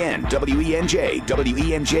WENJ,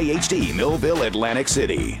 WENJ HD, Millville, Atlantic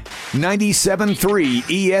City. 97.3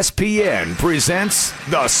 ESPN presents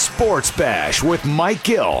The Sports Bash with Mike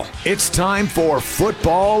Gill. It's time for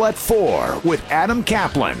Football at 4 with Adam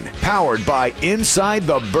Caplan, powered by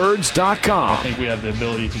InsideTheBirds.com. I think we have the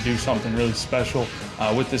ability to do something really special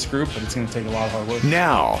with this group, but it's going to take a lot of hard work.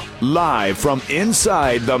 Now, live from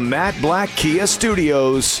inside the Matt Black Kia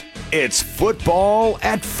Studios, it's Football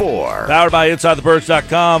at 4. Powered by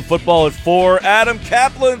InsideTheBirds.com, Football at 4. Adam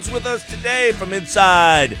Caplan's with us today from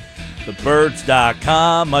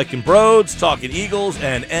InsideTheBirds.com. Mike and Brodes talking Eagles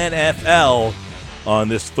and NFL on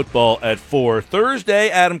this Football at 4 Thursday.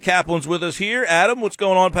 Adam Caplan's with us here. Adam, what's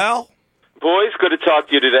going on, pal? Boys, good to talk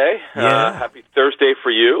to you today. Yeah. Happy Thursday for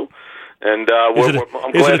you. And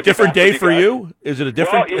is it a different day for you? Is it a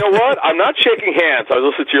different? Well, you know what? I'm not shaking hands. I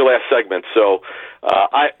was listening to your last segment. So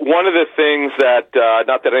one of the things that,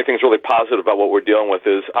 not that anything's really positive about what we're dealing with,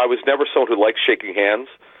 is I was never someone who liked shaking hands.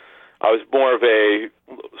 I was more of a,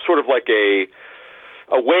 sort of like a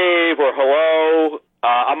wave or hello.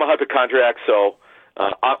 I'm a hypochondriac, so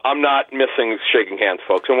I'm not missing shaking hands,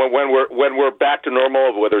 folks. And when we're back to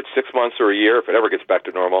normal, whether it's 6 months or a year, if it ever gets back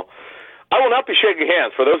to normal, I will not be shaking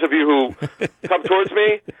hands. For those of you who come towards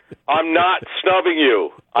me, I'm not snubbing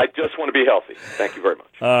you. I just want to be healthy. Thank you very much.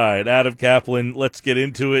 All right, Adam Caplan, let's get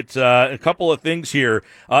into it. A couple of things here.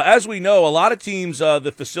 As we know, a lot of teams,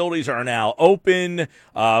 the facilities are now open.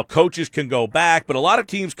 Coaches can go back, but a lot of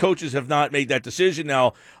teams, coaches have not made that decision.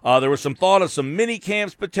 Now, there was some thought of some mini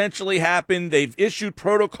camps potentially happen. They've issued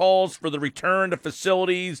protocols for the return to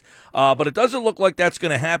facilities, but it doesn't look like that's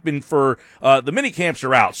going to happen for the mini camps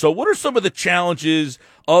are out. So what are some of the challenges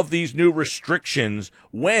of these new restrictions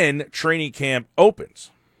when training camp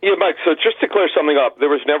opens? Yeah, Mike, so just to clear something up, there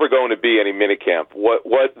was never going to be any minicamp.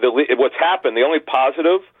 What's happened, the only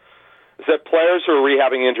positive is that players who are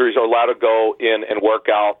rehabbing injuries are allowed to go in and work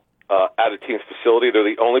out at a team's facility. They're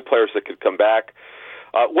the only players that could come back.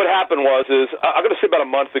 What happened is, I'm going to say about a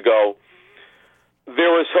month ago,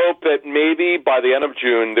 there was hope that maybe by the end of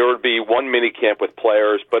June there would be one minicamp with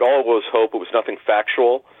players, but all it was hope. It was nothing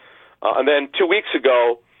factual. And then 2 weeks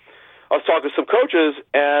ago, I was talking to some coaches,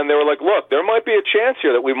 and they were like, look, there might be a chance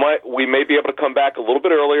here that we may be able to come back a little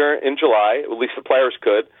bit earlier in July, at least the players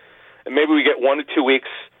could, and maybe we get 1 to 2 weeks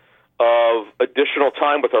of additional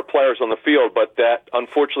time with our players on the field, but that,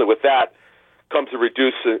 unfortunately, with that comes the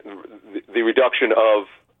reduction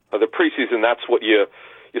of the preseason. That's what you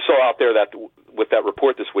saw out there with that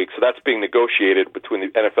report this week. So that's being negotiated between the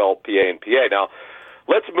NFLPA and PA. Now,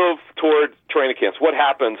 let's move toward training camps. What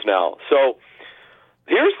happens now? So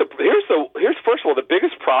here's first of all, the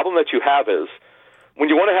biggest problem that you have is when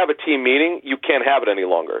you want to have a team meeting, you can't have it any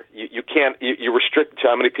longer. You can't. You restrict to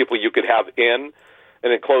how many people you could have in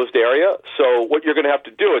an enclosed area. So what you're going to have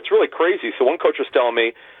to do, it's really crazy. So one coach was telling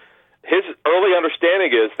me his early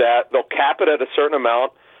understanding is that they'll cap it at a certain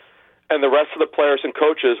amount, and the rest of the players and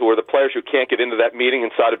coaches, or the players who can't get into that meeting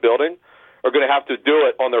inside a building, are going to have to do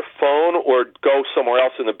it on their phone or go somewhere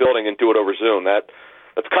else in the building and do it over Zoom. That's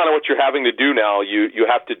kind of what you're having to do now. You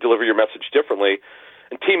have to deliver your message differently.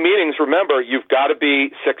 And team meetings, remember, you've got to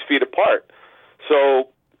be 6 feet apart. So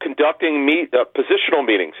conducting positional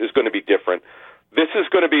meetings is going to be different. This is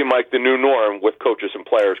going to be, Mike, the new norm with coaches and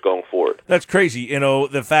players going forward. That's crazy.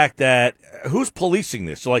 The fact that who's policing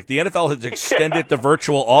this? So, like, the NFL has extended the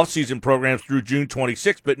virtual offseason programs through June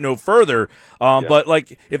 26th, but no further. But,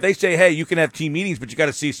 like, if they say, hey, you can have team meetings, but you got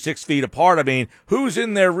to see 6 feet apart, I mean, who's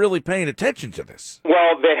in there really paying attention to this?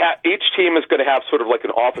 Well, each team is going to have sort of like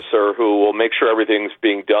an officer who will make sure everything's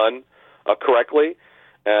being done correctly.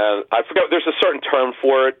 And I forget, there's a certain term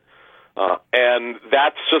for it. And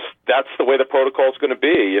that's the way the protocol is going to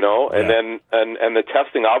be, and then and the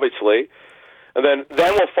testing, obviously, and then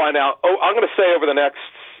we'll find out. I'm going to say over the next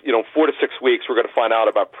 4 to 6 weeks we're going to find out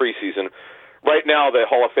about preseason. Right now the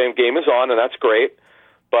Hall of Fame game is on, and that's great,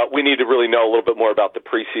 but we need to really know a little bit more about the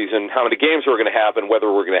preseason, how many games we're going to have, and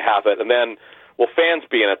whether we're going to have it, and then will fans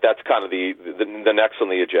be in it? That's kind of the next on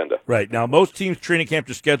the agenda. Right now, most teams' training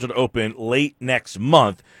camps are scheduled to open late next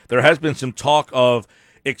month. There has been some talk of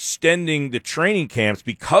extending the training camps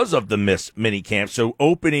because of the mini camps, so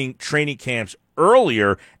opening training camps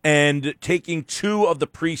earlier and taking 2 of the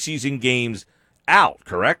preseason games out,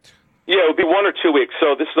 correct? Yeah, it would be 1 or 2 weeks.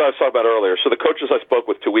 So this is what I was talking about earlier. So the coaches I spoke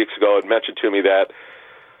with 2 weeks ago had mentioned to me that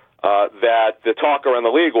the talk around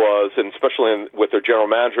the league was, and especially with their general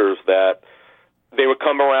managers, that they would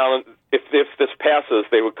come around, if this passes,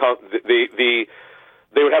 they would come,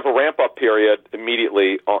 they would have a ramp-up period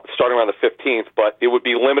immediately, starting around the 15th, but it would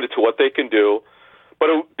be limited to what they can do. But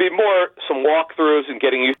it would be more some walkthroughs and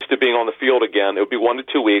getting used to being on the field again. It would be 1 to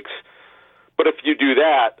 2 weeks. But if you do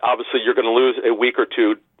that, obviously you're going to lose a week or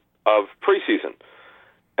two of preseason.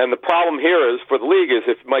 And the problem here is for the league is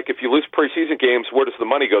if you lose preseason games, where does the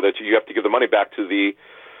money go? That you have to give the money back to the.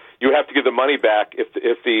 You have to give the money back if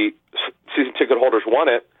the season ticket holders want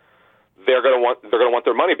it. They're going to want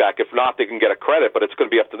their money back. If not, they can get a credit, but it's going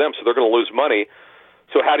to be up to them. So they're going to lose money.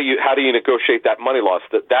 So how do you negotiate that money loss?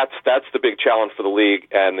 That's the big challenge for the league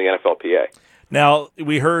and the NFLPA. Now,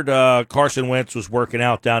 we heard Carson Wentz was working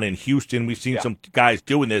out down in Houston. We've seen some guys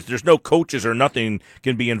doing this. There's no coaches or nothing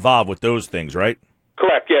can be involved with those things, right?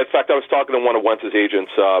 Correct. Yeah. In fact, I was talking to one of Wentz's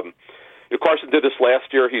agents. Carson did this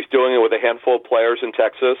last year. He's doing it with a handful of players in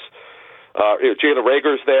Texas. Jalen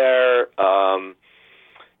Reagor's there.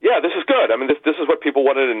 This is good. I mean, this is what people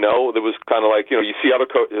wanted to know. There was kind of like, you see other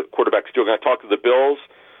quarterbacks doing it. I talked to the Bills.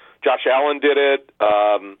 Josh Allen did it.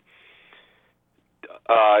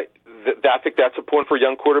 I think that's important for a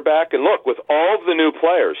young quarterback. And look, with all of the new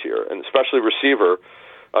players here, and especially receiver,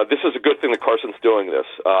 this is a good thing that Carson's doing this.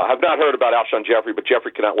 I've not heard about Alshon Jeffrey, but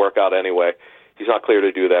Jeffrey cannot work out anyway. He's not clear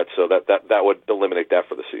to do that, so that would eliminate that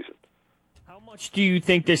for the season. How much do you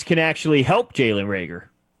think this can actually help Jalen Reagor?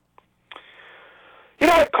 You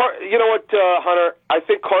know what, Hunter? I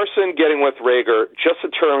think Carson getting with Reagor, just in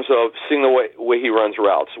terms of seeing the way he runs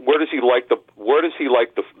routes. Where does he like the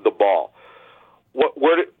ball?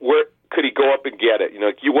 Where could he go up and get it?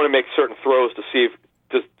 You want to make certain throws to see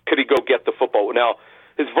could he go get the football. Now,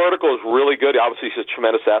 his vertical is really good. Obviously, he's a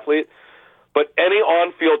tremendous athlete. But any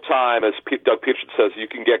on-field time, as Doug Peterson says, you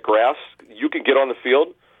can get grass, you can get on the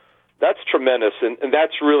field. That's tremendous, and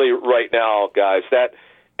that's really right now, guys. That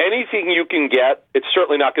anything you can get, it's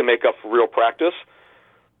certainly not going to make up for real practice.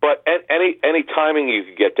 But any timing you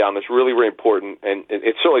can get down is really, really important, and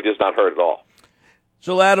it certainly does not hurt at all.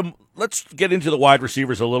 So, Adam, let's get into the wide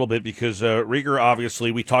receivers a little bit because Reagor,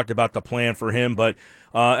 obviously, we talked about the plan for him. But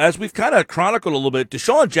as we've kind of chronicled a little bit,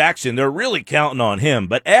 Deshaun Jackson, they're really counting on him.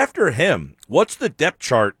 But after him, what's the depth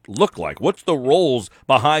chart look like? What's the roles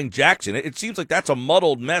behind Jackson? It seems like that's a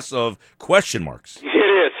muddled mess of question marks. It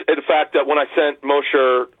is. In fact, when I sent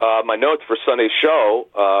Mosher my notes for Sunday's show,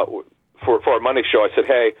 for our Monday show, I said,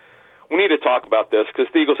 hey, we need to talk about this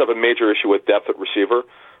because the Eagles have a major issue with depth at receiver.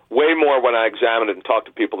 Way more when I examined it and talked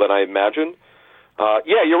to people than I imagined.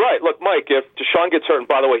 Yeah, you're right. Look, Mike, if Deshaun gets hurt, and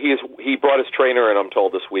by the way, he brought his trainer in, I'm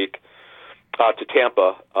told, this week to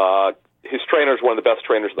Tampa. His trainer is one of the best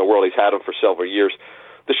trainers in the world. He's had him for several years.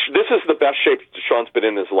 This is the best shape Deshaun's been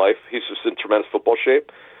in his life. He's just in tremendous football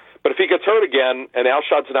shape. But if he gets hurt again and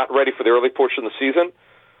Alshon's not ready for the early portion of the season,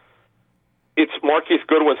 it's Marquise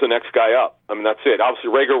Goodwin's the next guy up. I mean, that's it.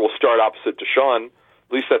 Obviously, Reagor will start opposite Deshaun.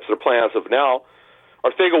 At least that's their plan as of now.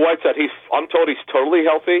 Arcega-Whiteside, I'm told he's totally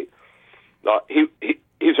healthy.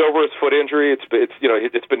 He's over his foot injury.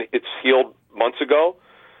 It's healed months ago,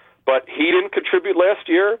 but he didn't contribute last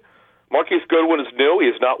year. Marquise Goodwin is new. He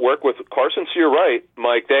has not worked with Carson. So you're right,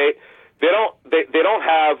 Mike. They don't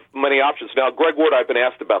have many options now. Greg Ward, I've been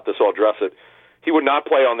asked about this. I'll address it. He would not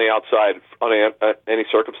play on the outside on any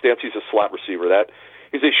circumstance. He's a slot receiver.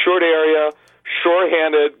 He's a short area,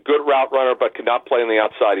 sure-handed, good route runner, but cannot play on the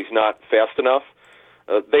outside. He's not fast enough.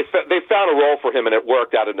 They found a role for him, and it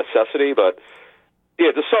worked out of necessity. But,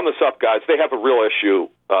 yeah, to sum this up, guys, they have a real issue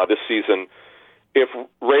this season. If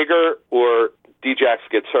Reagor or Djax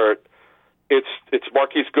gets hurt, it's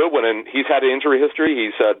Marquise Goodwin, and he's had an injury history.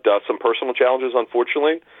 He's had some personal challenges,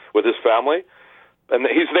 unfortunately, with his family. And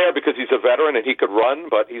he's there because he's a veteran and he could run,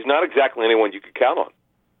 but he's not exactly anyone you could count on.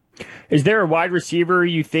 Is there a wide receiver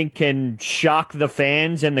you think can shock the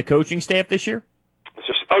fans and the coaching staff this year?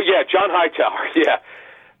 John Hightower, yeah.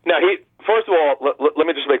 Now, first of all, let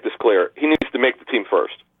me just make this clear. He needs to make the team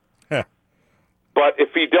first. Yeah. But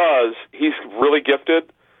if he does, he's really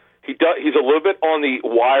gifted. He's a little bit on the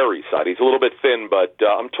wiry side. He's a little bit thin, but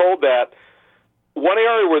I'm told that one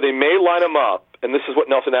area where they may line him up, and this is what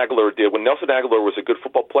Nelson Aguilar did. When Nelson Aguilar was a good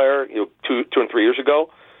football player, 2 and 3 years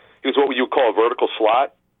ago, he was what you would call a vertical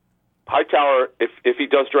slot. Hightower, if he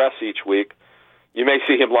does dress each week, you may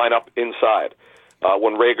see him line up inside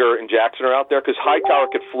when Reagor and Jackson are out there, because Hightower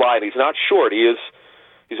could fly, and he's not short. He's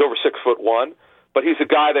over 6'1", but he's a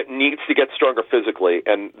guy that needs to get stronger physically,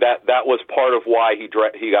 and that was part of why he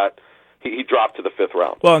dropped to the 5th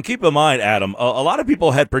round. Well, and keep in mind, Adam, a lot of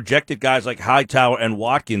people had projected guys like Hightower and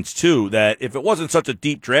Watkins, too, that if it wasn't such a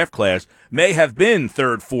deep draft class, may have been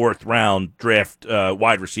 3rd, 4th round draft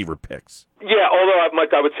wide receiver picks. Yeah, although,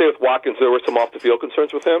 Mike, I would say with Watkins, there were some off-the-field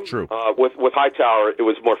concerns with him. True. With Hightower, it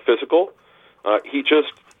was more physical. He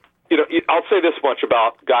just, I'll say this much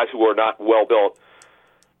about guys who are not well-built.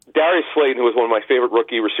 Darius Slayton, who was one of my favorite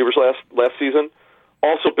rookie receivers last season,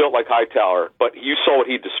 also built like Hightower, but you saw what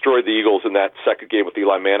he destroyed the Eagles in that second game with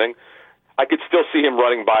Eli Manning. I could still see him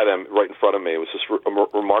running by them right in front of me. It was just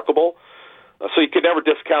remarkable. So you could never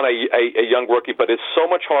discount a young rookie, but it's so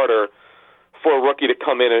much harder for a rookie to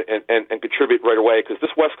come in and contribute right away, because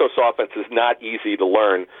this West Coast offense is not easy to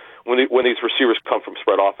learn when these receivers come from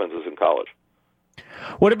spread offenses in college.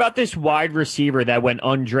 What about this wide receiver that went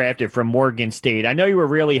undrafted from Morgan State? I know you were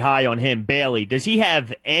really high on him, Bailey. Does he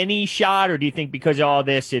have any shot, or do you think because of all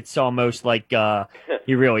this, it's almost like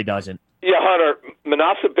he really doesn't? Yeah, Hunter,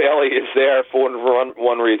 Manasseh Bailey is there for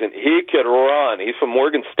one reason. He can run. He's from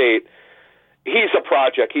Morgan State. He's a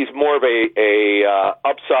project. He's more of a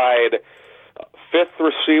upside fifth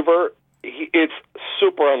receiver. It's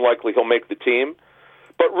super unlikely he'll make the team.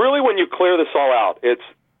 But really, when you clear this all out,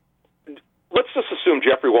 let's just assume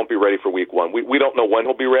Jeffrey won't be ready for week one. We don't know when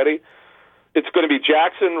he'll be ready. It's going to be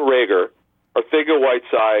Jackson, Reagor,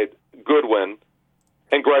 Arcega-Whiteside, Goodwin,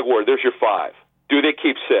 and Greg Ward. There's your five. Do they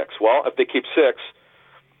keep six? Well, if they keep six,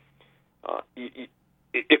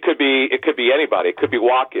 it could be anybody. It could be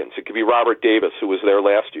Watkins. It could be Robert Davis, who was there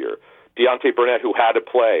last year. Deontay Burnett, who had to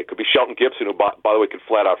play. It could be Shelton Gibson, who, by the way, could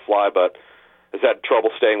flat out fly, but has had trouble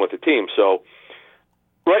staying with the team. So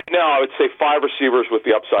right now, I would say five receivers with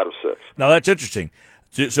the upside of six. Now, that's interesting.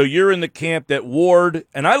 So you're in the camp that Ward,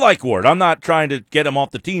 and I like Ward. I'm not trying to get him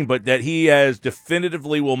off the team, but that he has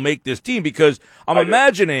definitively will make this team, because I'm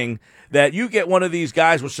imagining that you get one of these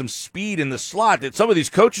guys with some speed in the slot, that some of these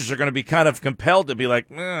coaches are going to be kind of compelled to be like,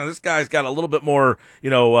 this guy's got a little bit more,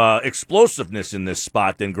 explosiveness in this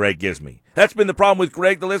spot than Greg gives me. That's been the problem with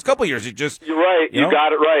Greg the last couple of years. You're right. You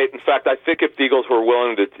got it right. In fact, I think if the Eagles were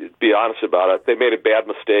willing to be honest about it, they made a bad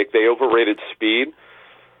mistake. They overrated speed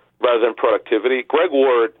rather than productivity. Greg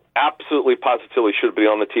Ward absolutely, positively should have been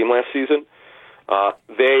on the team last season.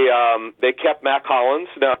 They kept Mac Hollins.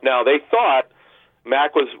 Now they thought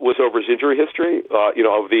Mac was over his injury history,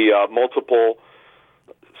 of the multiple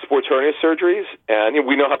sports hernia surgeries, and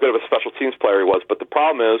we know how good of a special teams player he was. But the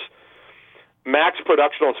problem is, Mac's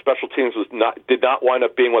production on special teams did not wind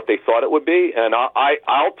up being what they thought it would be. And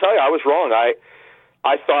I'll tell you, I was wrong.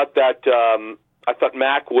 I thought that I thought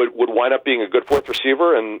Mac would wind up being a good fourth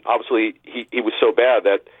receiver, and obviously he was so bad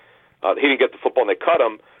that he didn't get the football and they cut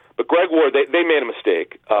him. But Greg Ward, they made a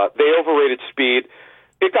mistake. They overrated speed.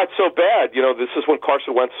 It got so bad, this is when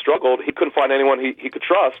Carson Wentz struggled. He couldn't find anyone he could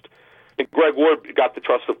trust. And Greg Ward got the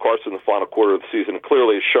trust of Carson in the final quarter of the season, and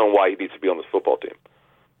clearly has shown why he needs to be on this football team.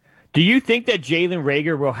 Do you think that Jalen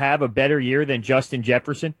Reagor will have a better year than Justin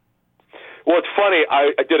Jefferson? Well, it's funny.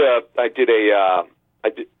 I did a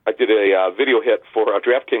video hit for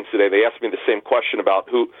DraftKings today. They asked me the same question about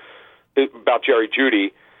Jerry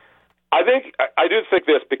Jeudy. I do think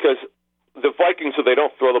this, because the Vikings, so they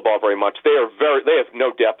don't throw the ball very much. They have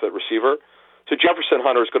no depth at receiver. So Jefferson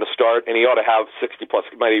Hunter is going to start, and he ought to have 60 plus.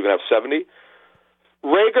 He might even have 70.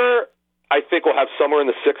 Reagor, I think, will have somewhere in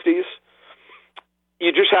the 60s.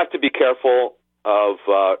 You just have to be careful of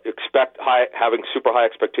having super high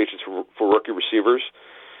expectations for rookie receivers.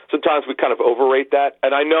 Sometimes we kind of overrate that,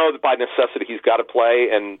 and I know that by necessity he's got to play,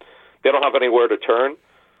 and they don't have anywhere to turn.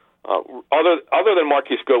 Other than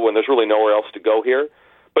Marquise Goodwin, there's really nowhere else to go here.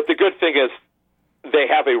 But the good thing is they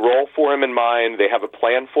have a role for him in mind. They have a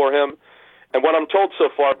plan for him. And what I'm told so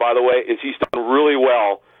far, by the way, is he's done really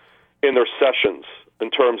well in their sessions in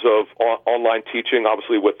terms of online teaching,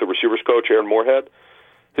 obviously with the receivers coach, Aaron Moorhead.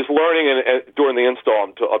 His learning during the install,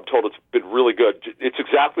 I'm told it's been really good. It's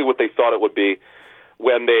exactly what they thought it would be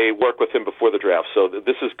when they worked with him before the draft. So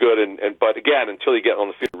this is good. But again, until you get on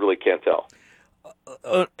the field, you really can't tell.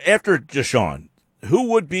 After Deshaun, who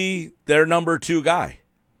would be their number two guy?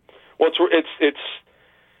 Well, it's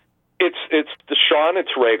Deshaun,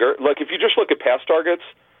 it's Reagor. Like, if you just look at pass targets,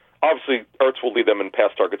 obviously Ertz will lead them in pass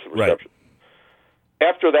targets and receptions. Right.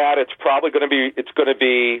 After that, it's probably going to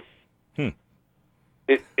be.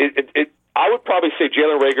 I would probably say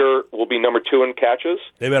Jalen Reagor will be number two in catches.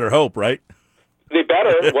 They better hope, right? They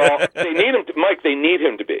better. Well, they need him, Mike. They need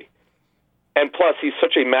him to be. And plus, he's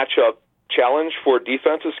such a matchup challenge for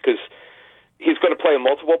defenses because he's going to play in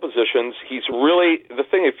multiple positions. He's really the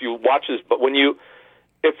thing. If you watch his, but when you,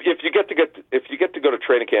 if you get to go to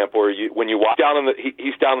training camp, or when you watch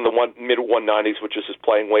he's down in the mid 190s, which is his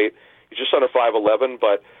playing weight. He's just under 5'11".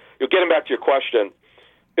 But you'll get him back to your question.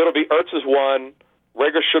 It'll be Ertz is one.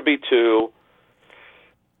 Reagor should be two.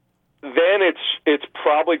 Then it's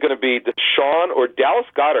probably going to be Deshaun or Dallas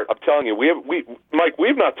Goedert. I'm telling you, Mike,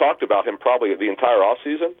 we've not talked about him probably the entire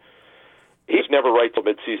offseason. He's never right till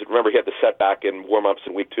midseason. Remember, he had the setback in warm-ups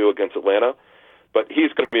in week 2 against Atlanta. But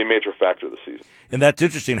he's going to be a major factor this season. And that's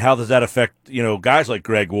interesting. How does that affect, guys like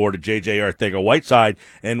Greg Ward and J.J. Arcega-Whiteside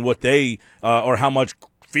and what they or how much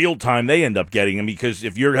field time they end up getting? And because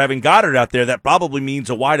if you're having Goddard out there, that probably means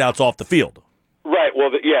a wideout's off the field. Right.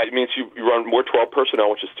 Well, it means you run more 12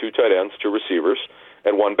 personnel, which is 2 tight ends, 2 receivers,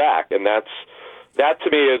 and 1 back. And that to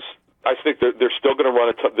me is, I think they're still going to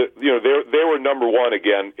run they were number 1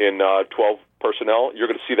 again in 12 personnel. You're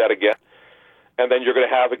going to see that again. And then you're going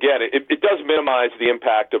to have, again, it does minimize the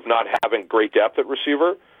impact of not having great depth at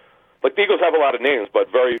receiver. Like, the Eagles have a lot of names, but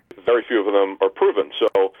very, very few of them are proven.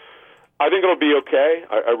 So I think it'll be okay.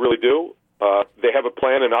 I really do. They have a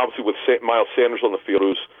plan, and obviously with Miles Sanders on the field,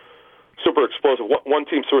 who's super explosive. One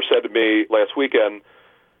team source said to me last weekend,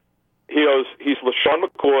 he's LaShawn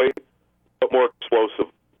McCoy, but more explosive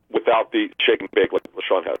without the shake and bake like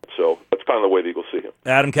LaShawn had. So that's kind of the way the Eagles see him.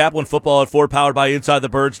 Adam Caplan, Football at 4, powered by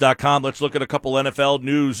InsideTheBirds.com. Let's look at a couple NFL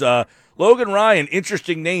news. Logan Ryan,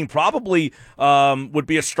 interesting name, probably would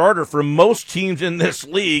be a starter for most teams in this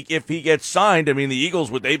league if he gets signed. I mean, the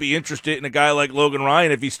Eagles, would they be interested in a guy like Logan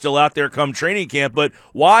Ryan if he's still out there come training camp? But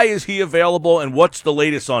why is he available, and what's the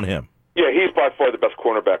latest on him? Yeah, he's by far the best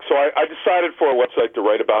cornerback. So I decided for a website to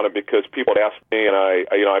write about him because people had asked me, and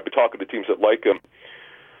I've been talking to teams that like him.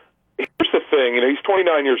 Here's the thing, he's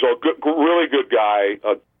 29 years old, really good guy,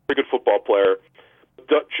 a very good football player,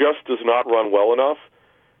 just does not run well enough.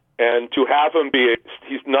 And to have him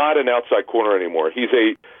he's not an outside corner anymore.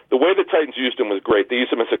 The way the Titans used him was great. They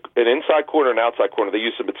used him as an inside corner and outside corner. They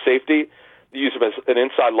used him at safety. They used him as an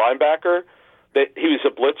inside linebacker. He was a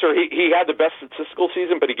blitzer. He had the best statistical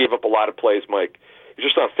season, but he gave up a lot of plays, Mike. He's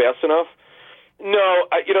just not fast enough. No,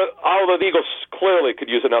 although the Eagles clearly could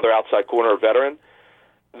use another outside corner or veteran,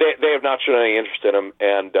 they have not shown any interest in him.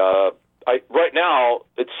 And right now,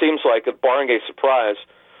 it seems like, barring a surprise,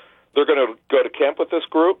 they're going to go to camp with this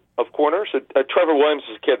group of corners. Trevor Williams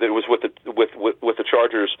is a kid that was with the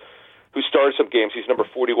Chargers, who started some games. He's number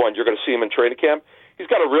 41. You're going to see him in training camp. He's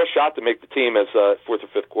got a real shot to make the team as a 4th or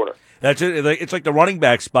 5th corner. That's it. It's like the running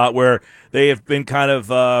back spot where they have been kind of.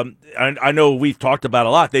 I know we've talked about a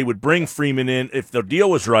lot. They would bring Freeman in if the deal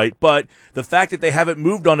was right, but the fact that they haven't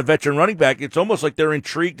moved on a veteran running back, it's almost like they're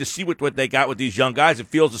intrigued to see what they got with these young guys. It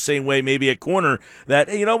feels the same way maybe at corner that,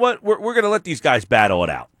 hey, you know what, we're going to let these guys battle it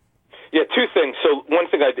out. Yeah, 2 things. So one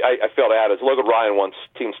thing I failed to add is Logan Ryan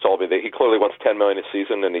teams told me that he clearly wants $10 million a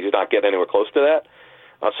season, and he's not getting anywhere close to that.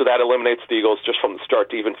 So that eliminates the Eagles just from the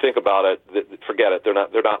start to even think about it. Forget it.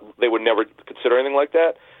 They would never consider anything like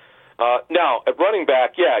that. Now at running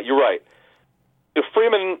back, yeah, you're right. If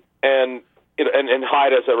Freeman and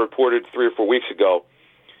Hyde, as I reported 3 or 4 weeks ago,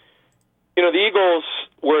 the Eagles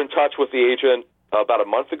were in touch with the agent about a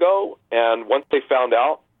month ago, and once they found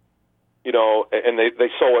out, and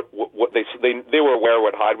they saw what they were aware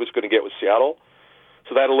what Hyde was going to get with Seattle,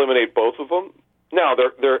 so that eliminated both of them. Now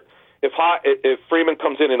if Freeman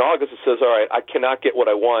comes in August and says, all right, I cannot get what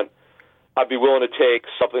I want, I'd be willing to take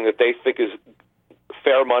something that they think is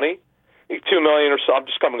fair money, $2 million or so. I'm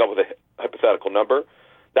just coming up with a hypothetical number.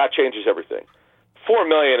 That changes everything. $4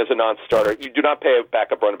 million is a non-starter. You do not pay a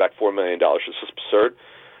backup running back $4 million. It's just absurd.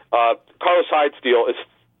 Carlos Hyde's deal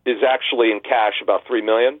is actually in cash about $3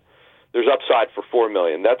 million. There's upside for $4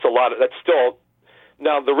 million. That's a lot. That's still.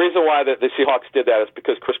 Now the reason why the Seahawks did that is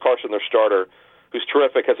because Chris Carson, their starter, who's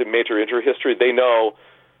terrific, has a major injury history. They know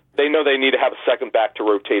they need to have a second back to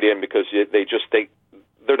rotate in because they're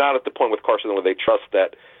not at the point with Carson where they trust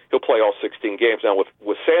that he'll play all 16 games. Now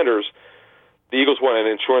with Sanders, the Eagles want an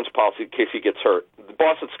insurance policy in case he gets hurt.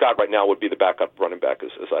 Boston Scott right now would be the backup running back,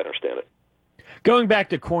 as I understand it. Going back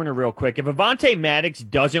to corner real quick, if Avonte Maddox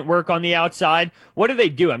doesn't work on the outside, what do they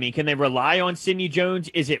do? I mean, can they rely on Sidney Jones?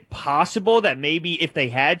 Is it possible that maybe if they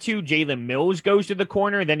had to, Jalen Mills goes to the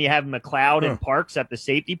corner, then you have McLeod and Parks at the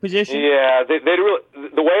safety position? Yeah, they really,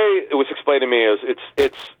 the way it was explained to me is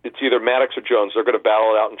it's either Maddox or Jones. They're going to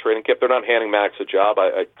battle it out in training camp. They're not handing Maddox a job.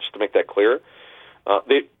 Just to make that clear,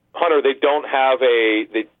 they don't have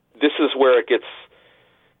this is where it gets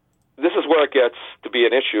to be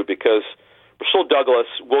an issue because Rasul Douglas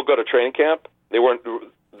will go to training camp. They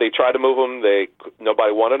tried to move him.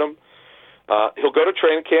 Nobody wanted him. He'll go to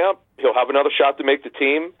training camp. He'll have another shot to make the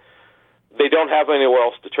team. They don't have anywhere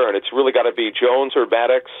else to turn. It's really got to be Jones or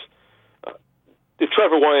Maddox. If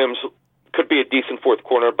Trevor Williams could be a decent 4th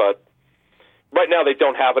corner, but right now they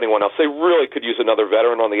don't have anyone else. They really could use another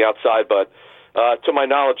veteran on the outside, but to my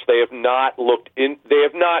knowledge, they have not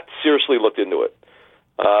seriously looked into it.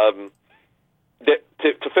 To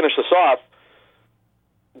finish this off,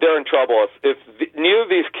 they're in trouble. If neither of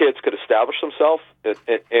these kids could establish themselves in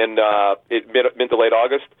mid to late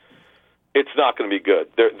August, it's not going to be good.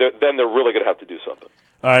 Then they're really going to have to do something.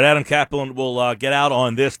 All right, Adam Caplan will get out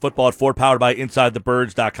on this. Football at 4, powered by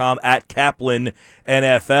InsideTheBirds.com, at Caplan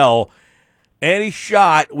NFL. Any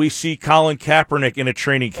shot we see Colin Kaepernick in a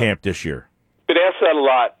training camp this year? Been asked that a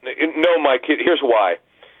lot. No, Mike, here's why.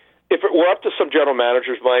 If it were up to some general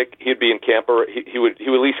managers, Mike, he'd be in camp, or he would at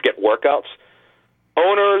least get workouts.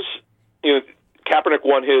 Owners, Kaepernick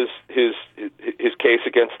won his case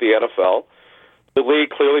against the NFL. The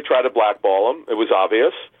league clearly tried to blackball him. It was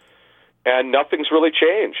obvious. And nothing's really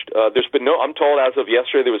changed. There's been I'm told as of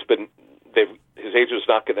yesterday, his agent is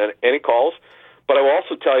not getting any calls. But I will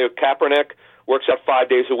also tell you, Kaepernick works out 5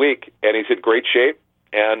 days a week, and he's in great shape,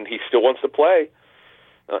 and he still wants to play.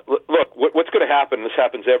 Look, what's going to happen? This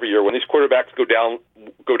happens every year when these quarterbacks go down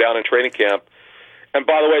in training camp. And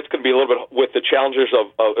by the way, it's going to be a little bit with the challenges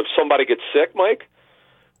of if somebody gets sick, Mike.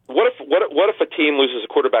 What if a team loses a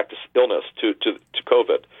quarterback to illness to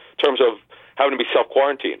COVID in terms of having to be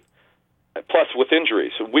self-quarantined? Plus, with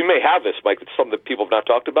injuries, we may have this, Mike. It's something that people have not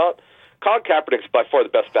talked about. Colin Kaepernick is by far the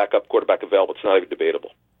best backup quarterback available. It's not even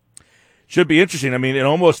debatable. Should be interesting. I mean, it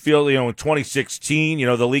almost feels, in 2016,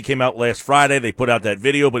 the league came out last Friday. They put out that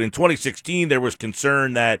video. But in 2016, there was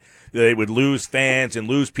concern that they would lose fans and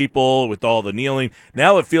lose people with all the kneeling.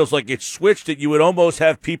 Now it feels like it's switched, that you would almost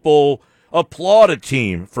have people applaud a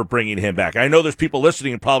team for bringing him back. I know there's people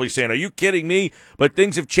listening and probably saying, are you kidding me? But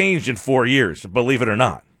things have changed in 4 years, believe it or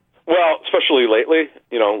not. Well, especially lately,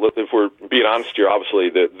 if we're being honest here, obviously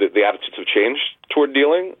the attitudes have changed toward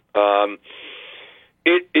kneeling.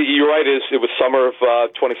 You're right. It was summer of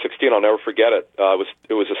 2016. I'll never forget it.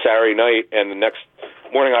 It was a Saturday night, and the next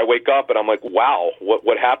morning I wake up and I'm like, wow,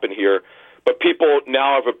 what happened here? But people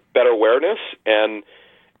now have a better awareness, and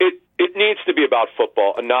it needs to be about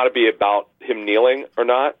football and not to be about him kneeling or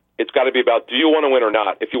not. It's got to be about, do you want to win or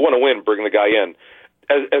not? If you want to win, bring the guy in.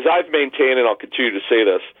 As I've maintained, and I'll continue to say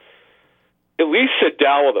this, at least sit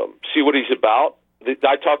down with him, see what he's about.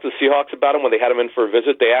 I talked to the Seahawks about him when they had him in for a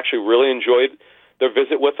visit. They actually really enjoyed their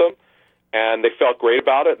visit with him, and they felt great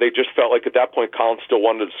about it. They just felt like at that point Colin still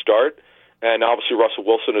wanted to start, and obviously Russell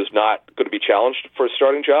Wilson is not going to be challenged for a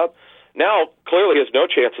starting job. Now, clearly he has no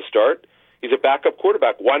chance to start. He's a backup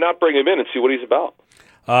quarterback. Why not bring him in and see what he's about?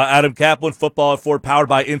 Adam Caplan, Football at 4, powered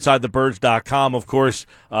by InsideTheBirds.com. Of course,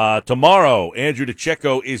 tomorrow, Andrew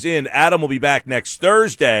DeCicco is in. Adam will be back next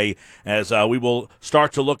Thursday as we will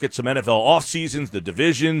start to look at some NFL off seasons, the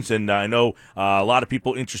divisions, and I know a lot of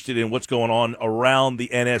people interested in what's going on around the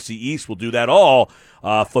NFC East. We'll do that all.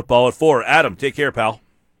 Football at 4. Adam, take care, pal.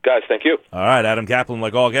 Guys, thank you. All right, Adam Caplan,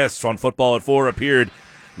 like all guests on Football at 4, appeared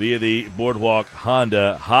via the Boardwalk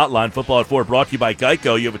Honda hotline. Football at 4 brought to you by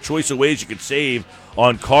Geico. You have a choice of ways you can save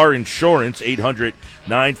on car insurance.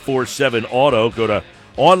 800-947-AUTO. Go to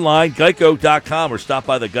online, geico.com, or stop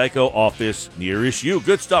by the Geico office nearest you.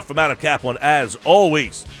 Good stuff from Adam Caplan, as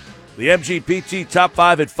always. The MGPT Top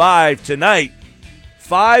 5 at 5 tonight.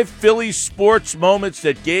 5 Philly sports moments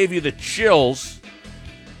that gave you the chills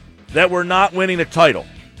that were not winning a title.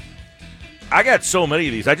 I got so many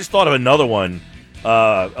of these. I just thought of another one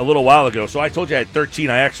a little while ago. So I told you I had 13.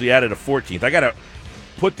 I actually added a 14th. I got to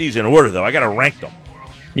put these in order, though. I got to rank them.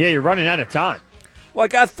 Yeah, you're running out of time. Well, I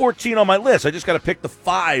got 14 on my list. I just got to pick the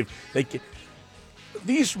 5.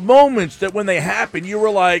 These moments that when they happen, you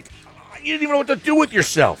were like, you didn't even know what to do with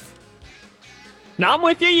yourself. Now I'm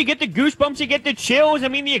with you. You get the goosebumps, you get the chills. I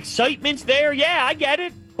mean, the excitement's there. Yeah, I get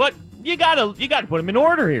it. But you gotta put them in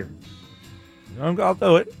order here. I'll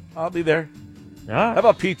do it. I'll be there. How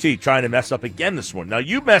about PT trying to mess up again this morning? Now,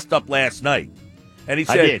 you messed up last night. And he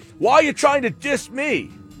said, why are you trying to diss me?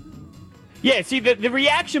 Yeah, see, the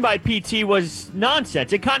reaction by PT was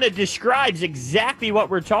nonsense. It kind of describes exactly what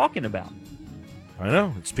we're talking about. I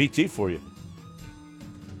know. It's PT for you.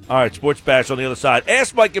 All right, Sports Bash on the other side.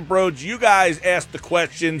 Ask Mike and Brodes. You guys ask the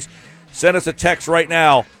questions. Send us a text right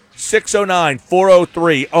now.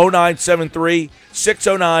 609-403-0973.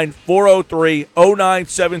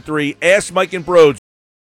 609-403-0973. Ask Mike and Brodes.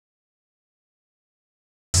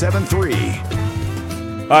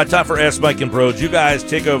 7-3. Time for Ask Mike and Brodes. You guys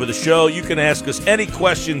take over the show. You can ask us any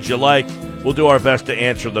questions you like. We'll do our best to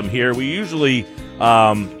answer them here. We usually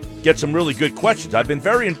get some really good questions. I've been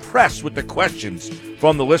very impressed with the questions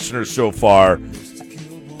from the listeners so far.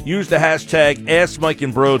 Use the hashtag Ask Mike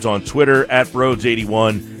and Brodes on Twitter, at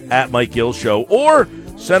Brodes81, at Mike Gill Show, or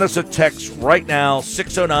send us a text right now,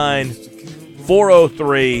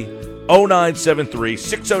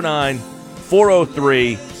 609-403-0973,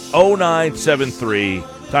 609-403-0973.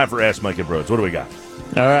 Time for Ask Mike and Brodes. What do we got?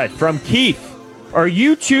 All right, from Keith. Are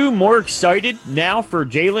you two more excited now for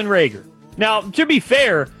Jalen Reagor? Now, to be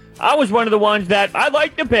fair, I was one of the ones that I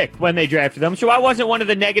liked the pick when they drafted him, so I wasn't one of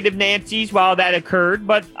the negative Nancys while that occurred.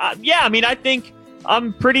 But, I think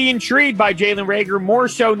I'm pretty intrigued by Jalen Reagor, more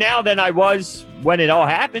so now than I was when it all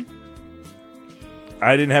happened.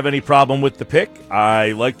 I didn't have any problem with the pick.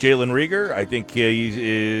 I like Jalen Reagor. I think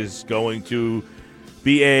he is going to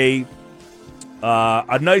be a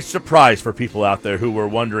nice surprise for people out there who were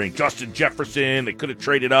wondering, Justin Jefferson, they could have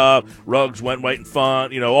traded up, Ruggs went right in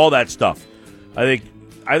front, all that stuff. I think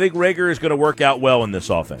Reagor is going to work out well in this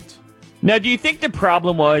offense. Now, do you think the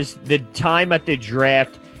problem was the time at the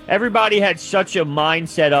draft? Everybody had such a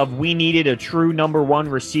mindset of we needed a true number one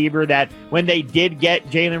receiver that when they did get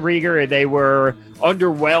Jalen Reagor, they were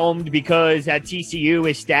underwhelmed because at TCU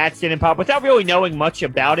his stats didn't pop. Without really knowing much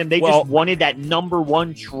about him, they just wanted that number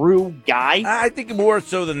one true guy. I think more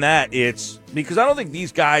so than that, it's because I don't think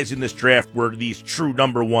these guys in this draft were these true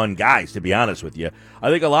number one guys, to be honest with you. I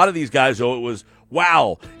think a lot of these guys, though, it was,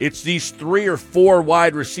 wow, it's these 3 or 4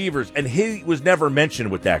 wide receivers, and he was never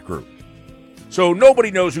mentioned with that group. So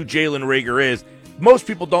nobody knows who Jalen Reagor is. Most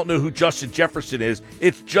people don't know who Justin Jefferson is.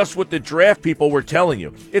 It's just what the draft people were telling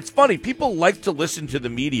you. It's funny. People like to listen to the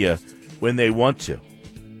media when they want to.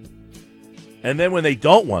 And then when they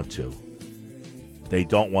don't want to, they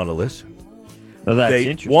don't want to listen. Well, that's they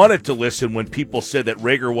interesting. wanted to listen when people said that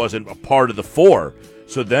Reagor wasn't a part of the 4,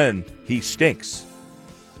 so then he stinks.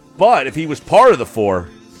 But if he was part of the 4,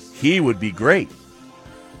 he would be great.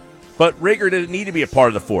 But Reagor didn't need to be a part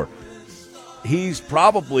of the 4. He's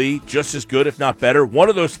probably just as good, if not better. One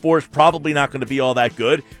of those 4 is probably not going to be all that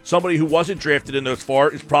good. Somebody who wasn't drafted in those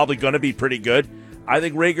 4 is probably going to be pretty good. I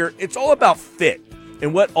think Reagor, it's all about fit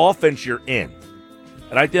and what offense you're in.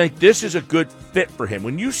 And I think this is a good fit for him.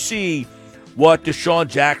 When you see what Deshaun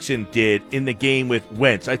Jackson did in the game with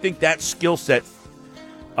Wentz, I think that skill set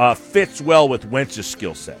fits well with Wentz's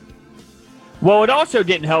skill set. Well, it also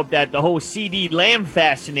didn't help that the whole CD Lamb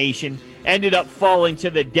fascination ended up falling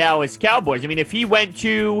to the Dallas Cowboys. I mean, if he went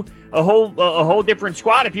to a whole different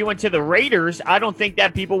squad, if he went to the Raiders, I don't think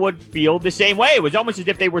that people would feel the same way. It was almost as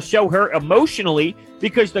if they were so hurt emotionally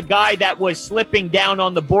because the guy that was slipping down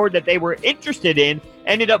on the board that they were interested in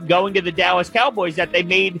ended up going to the Dallas Cowboys, that they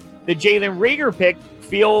made the Jalen Reagor pick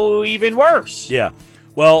feel even worse. Yeah.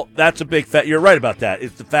 Well, that's a big fact. You're right about that.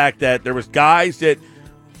 It's the fact that there was guys that,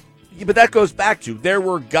 but that goes back to, there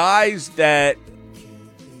were guys that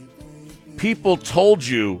people told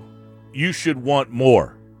you should want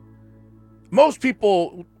more. Most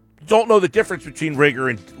people don't know the difference between Reagor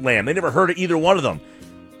and Lamb. They never heard of either one of them.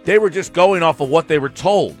 They were just going off of what they were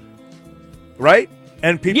told, right?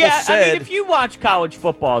 And people said... I mean, if you watch college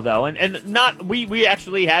football, though, and not we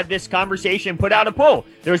actually had this conversation, put out a poll.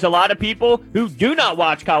 There's a lot of people who do not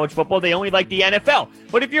watch college football. They only like the NFL.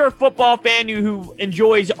 But if you're a football fan who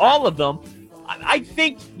enjoys all of them, I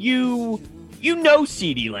think you know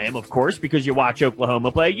CeeDee Lamb, of course, because you watch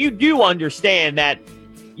Oklahoma play. You do understand that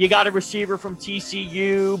you got a receiver from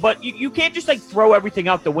TCU, but you can't just throw everything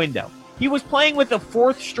out the window. He was playing with a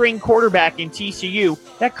 4th-string quarterback in TCU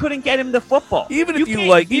that couldn't get him the football. Even if you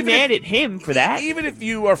you can't be mad at him for that. Even if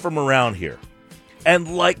you are from around here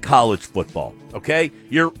and like college football, okay?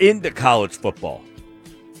 You're into college football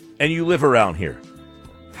and you live around here.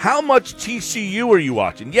 How much TCU are you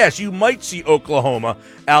watching? Yes, you might see Oklahoma,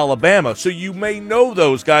 Alabama, so you may know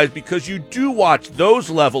those guys because you do watch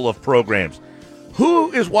those level of programs.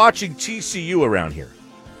 Who is watching TCU around here?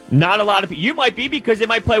 Not a lot of people. You might be because they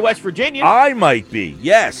might play West Virginia. I might be,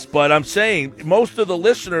 yes, but I'm saying most of the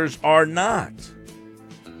listeners are not.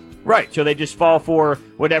 Right, so they just fall for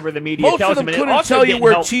whatever the media most tells of them. them. Couldn't tell you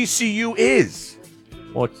where TCU is.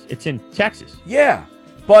 Well, it's in Texas. Yeah,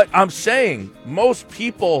 but I'm saying most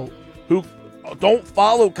people who don't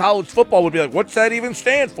follow college football would be like, what's that even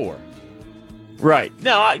stand for? Right.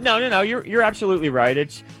 No. You're absolutely right.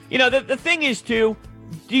 It's, the thing is, too,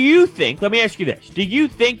 do you think, let me ask you this, do you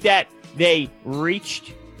think that they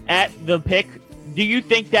reached at the pick? Do you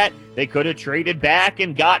think that they could have traded back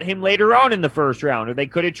and got him later on in the first round, or they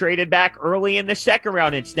could have traded back early in the second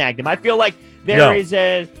round and snagged him? I feel like there is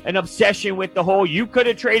an obsession with the whole, you could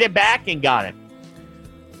have traded back and got him.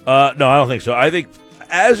 No, I don't think so. I think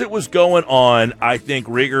as it was going on, I think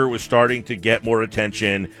Reagor was starting to get more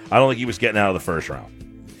attention. I don't think he was getting out of the first round.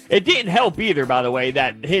 It didn't help either, by the way,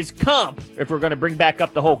 that his comp, if we're going to bring back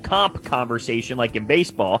up the whole comp conversation like in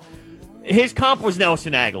baseball, his comp was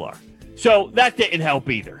Nelson Aguilar. So that didn't help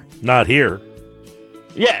either. Not here.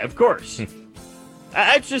 Yeah, of course.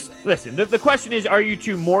 It's just, listen, the question is, are you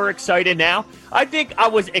two more excited now? I think I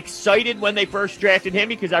was excited when they first drafted him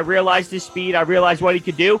because I realized his speed, I realized what he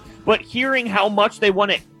could do. But hearing how much they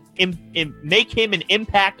want to make him an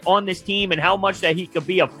impact on this team and how much that he could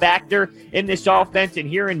be a factor in this offense. And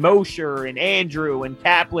hearing Mosher and Andrew and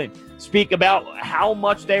Caplan speak about how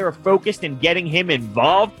much they are focused in getting him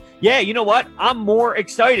involved, yeah, you know what? I'm more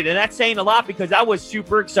excited, and that's saying a lot because I was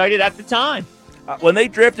super excited at the time. When they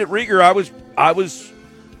drafted Reagor, I was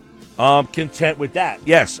content with that.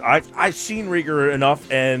 Yes, I've seen Reagor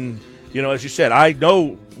enough, and as you said, I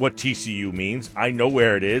know what TCU means. I know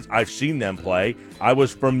where it is. I've seen them play. I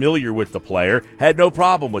was familiar with the player. Had no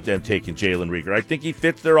problem with them taking Jalen Reagor. I think he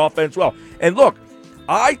fits their offense well. And look,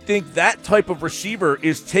 I think that type of receiver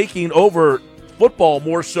is taking over football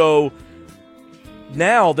more so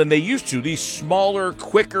now than they used to. These smaller,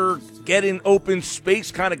 quicker, get in open space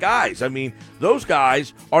kind of guys. I mean, those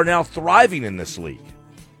guys are now thriving in this league.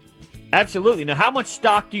 Absolutely. Now, how much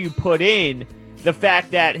stock do you put in the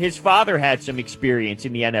fact that his father had some experience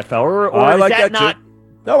in the NFL? Or I like is that not? Too.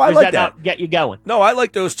 No, I like that. Not get you going? No, I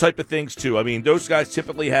like those type of things too. I mean, those guys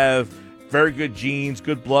typically have very good genes,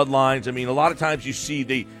 good bloodlines. I mean, a lot of times you see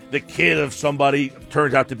the kid of somebody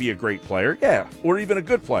turns out to be a great player, yeah, or even a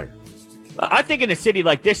good player. I think in a city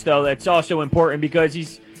like this, though, that's also important because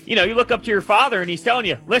he's, you look up to your father and he's telling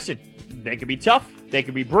you, listen, they can be tough, they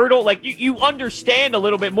can be brutal. Like, you understand a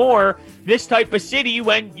little bit more this type of city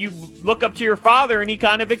when you look up to your father and he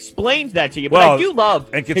kind of explains that to you. But well, I do love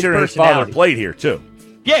and considering his father played here, too.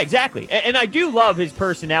 Yeah, exactly. And I do love his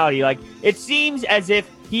personality. Like, it seems as if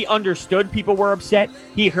he understood people were upset.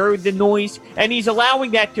 He heard the noise, and he's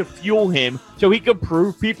allowing that to fuel him so he could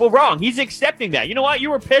prove people wrong. He's accepting that. You know what?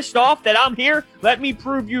 You were pissed off that I'm here. Let me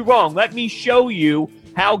prove you wrong. Let me show you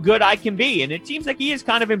how good I can be. And it seems like he is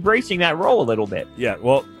kind of embracing that role a little bit. Yeah,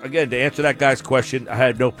 well, again, to answer that guy's question, I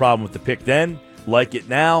had no problem with the pick then. Like it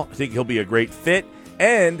now. I think he'll be a great fit.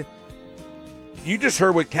 And you just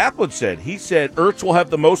heard what Caplan said. He said Ertz will have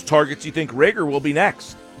the most targets. You think Reagor will be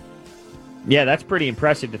next. Yeah, that's pretty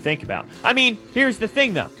impressive to think about. I mean, here's the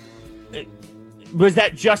thing, though. Was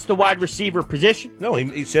that just the wide receiver position? No,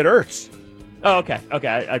 he said Ertz. Oh, okay.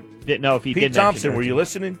 I didn't know if he did. Pete Thompson, were you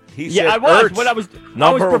listening? He said I was. Ertz, I was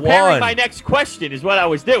preparing my next question is what I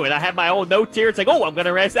was doing. I have my own notes here. It's like, I'm going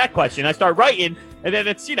to ask that question. I start writing, and then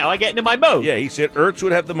it's, I get into my mode. Yeah, he said Ertz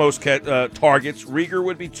would have the most targets. Reagor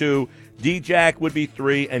would be 2. D-Jack would be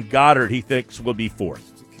 3. And Goddard, he thinks, will be 4th.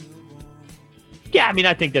 Yeah, I mean,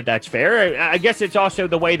 I think that's fair. I guess it's also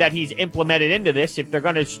the way that he's implemented into this. If they're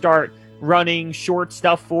going to start running short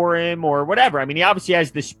stuff for him or whatever. I mean, he obviously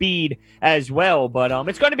has the speed as well, but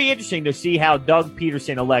it's going to be interesting to see how Doug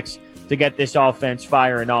Peterson elects to get this offense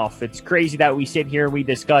firing off. It's crazy that we sit here and we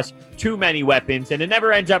discuss too many weapons, and it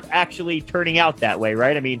never ends up actually turning out that way,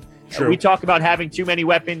 right? I mean, True. We talk about having too many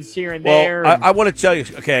weapons here and there. I want to tell you,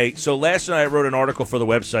 okay, so last night I wrote an article for the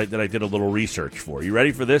website that I did a little research for. You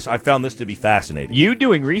ready for this? I found this to be fascinating. You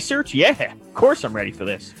doing research? Yeah, of course I'm ready for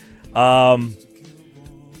this. Deshaun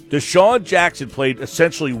Jackson played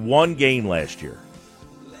essentially one game last year.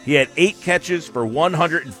 He had 8 catches for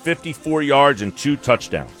 154 yards and 2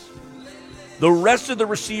 touchdowns. The rest of the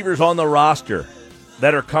receivers on the roster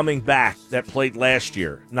that are coming back that played last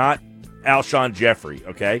year, not Alshon Jeffrey,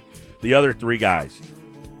 okay? The other 3 guys.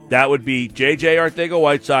 That would be J.J.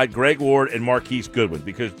 Arcega-Whiteside, Greg Ward, and Marquise Goodwin,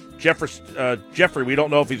 because Jeffrey, we don't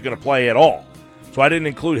know if he's going to play at all, so I didn't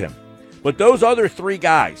include him. But those other 3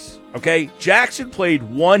 guys, okay, Jackson played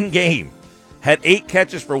one game, had 8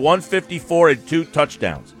 catches for 154 and 2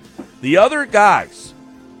 touchdowns. The other guys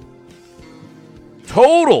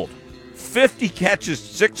totaled 50 catches,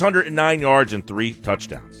 609 yards, and 3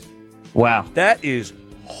 touchdowns. Wow. That is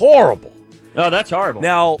horrible. Oh, that's horrible.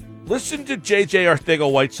 Now, listen to J.J.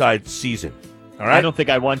 Arcega-Whiteside's season, all right? I don't think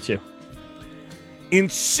I want to. In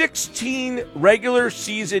 16 regular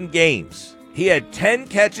season games, he had 10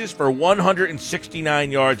 catches for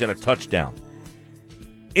 169 yards and a touchdown.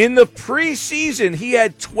 In the preseason, he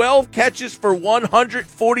had 12 catches for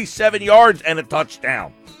 147 yards and a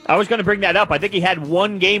touchdown. I was going to bring that up. I think he had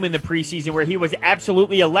one game in the preseason where he was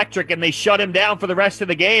absolutely electric, and they shut him down for the rest of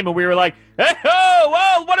the game, and we were like, hey,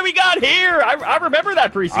 whoa, what do we got here? I remember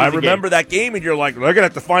that preseason I remember that game, and you're like, they're going to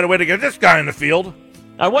have to find a way to get this guy in the field.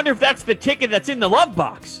 I wonder if that's the ticket that's in the love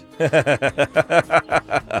box. That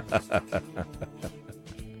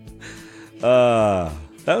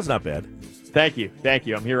was not bad. Thank you.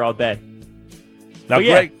 I'm here all day. Now,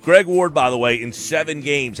 yeah. Greg Ward, by the way, in 7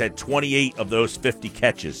 games had 28 of those 50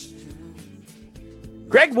 catches.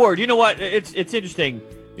 Greg Ward, you know what? It's interesting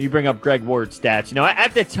you bring up Greg Ward's stats. You know,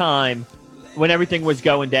 at the time, when everything was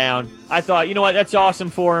going down. I thought, you know what, that's awesome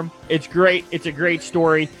for him. It's great. It's a great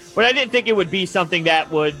story. But I didn't think it would be something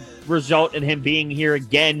that would result in him being here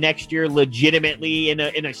again next year legitimately in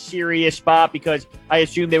a serious spot, because I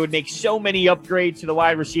assumed they would make so many upgrades to the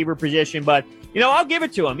wide receiver position. But, I'll give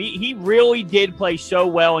it to him. He really did play so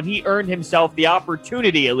well, and he earned himself the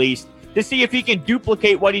opportunity, at least, to see if he can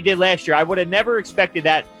duplicate what he did last year. I would have never expected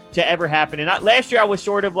that to ever happen. And last year I was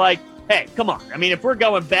sort of like, hey, come on. I mean, if we're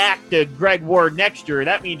going back to Greg Ward next year,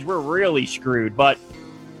 that means we're really screwed. But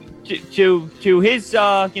to his,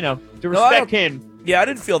 to respect him. Yeah, I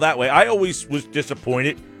didn't feel that way. I always was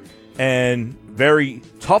disappointed and very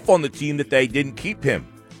tough on the team that they didn't keep him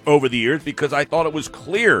over the years, because I thought it was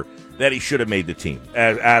clear that he should have made the team.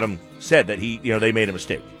 As Adam said, that they made a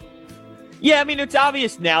mistake. Yeah, I mean, it's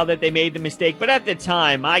obvious now that they made the mistake, but at the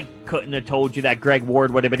time, I couldn't have told you that Greg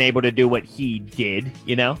Ward would have been able to do what he did,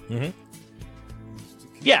 Mm-hmm.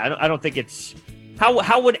 Yeah, I don't think it's...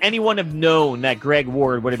 How would anyone have known that Greg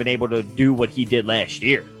Ward would have been able to do what he did last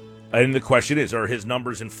year? And the question is, are his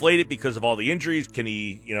numbers inflated because of all the injuries? Can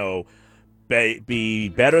he, be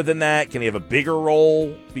better than that? Can he have a bigger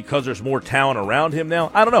role because there's more talent around him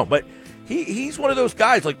now? I don't know, but he's one of those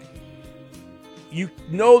guys, like,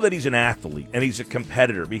 that he's an athlete and he's a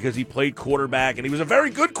competitor because he played quarterback, and he was a very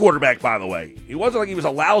good quarterback, by the way. He wasn't like he was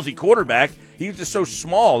a lousy quarterback. He was just so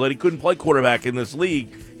small that he couldn't play quarterback in this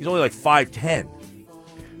league. He's only like 5'10".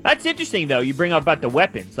 That's interesting, though. You bring up about the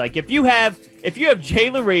weapons. Like, if you have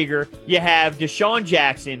Jalen Reagor, you have Deshaun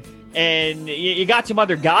Jackson, and you got some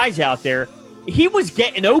other guys out there, he was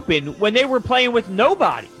getting open when they were playing with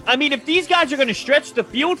nobody. I mean, if these guys are going to stretch the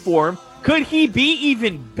field for him, could he be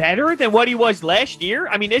even better than what he was last year?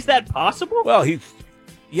 I mean, is that possible? Well,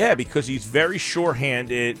 because he's very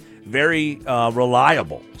sure-handed, very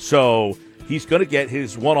reliable. So he's going to get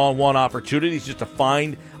his one-on-one opportunities just to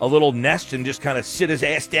find a little nest and just kind of sit his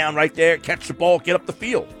ass down right there, catch the ball, get up the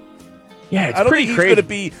field. Yeah, it's I don't pretty think crazy. He's going to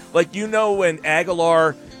be like, when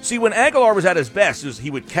Aguilar... See, when Aguilar was at his best, he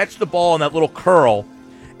would catch the ball in that little curl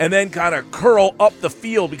and then kind of curl up the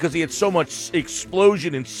field because he had so much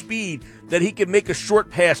explosion and speed that he could make a short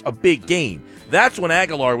pass a big gain. That's when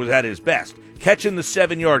Aguilar was at his best, catching the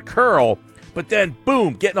 7-yard curl, but then,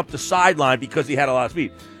 boom, getting up the sideline because he had a lot of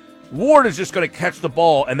speed. Ward is just going to catch the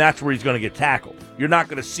ball, and that's where he's going to get tackled. You're not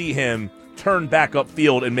going to see him turn back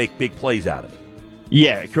upfield and make big plays out of it.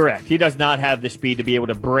 Yeah, correct. He does not have the speed to be able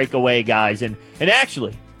to break away guys. And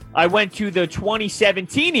actually, I went to the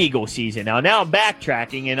 2017 Eagles season. Now I'm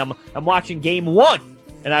backtracking, and I'm watching Game 1,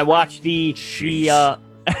 and I watched the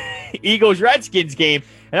Eagles-Redskins game.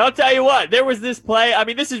 And I'll tell you what, there was this play. I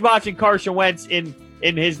mean, this is watching Carson Wentz in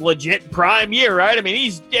his legit prime year, right? I mean,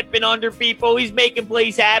 he's dipping under people. He's making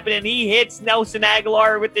plays happen, and he hits Nelson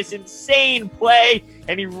Aguilar with this insane play,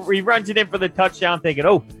 and he runs it in for the touchdown, thinking,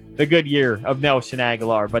 oh, the good year of Nelson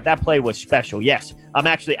Aguilar. But that play was special. Yes,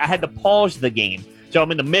 I had to pause the game, so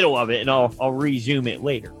I'm in the middle of it, and I'll resume it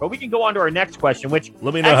later. But we can go on to our next question, which...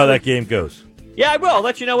 Let me know how that game goes. Yeah, I will. I'll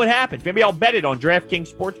let you know what happens. Maybe I'll bet it on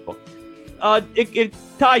DraftKings Sportsbook. It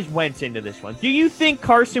ties Wentz into this one. Do you think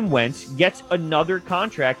Carson Wentz gets another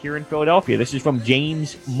contract here in Philadelphia? This is from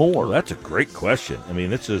James Moore. Well, that's a great question. I mean,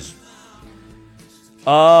 this is...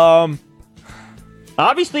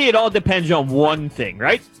 Obviously, it all depends on one thing,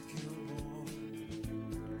 right?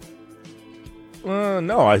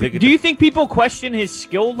 No, I think... Do you think people question his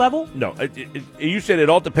skill level? No. You said it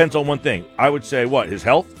all depends on one thing. I would say, what, his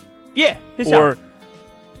health? Yeah, his health.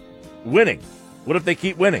 Or winning. What if they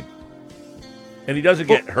keep winning? And he doesn't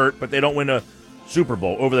get hurt, but they don't win a Super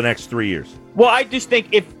Bowl over the next 3 years. Well, I just think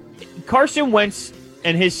if Carson Wentz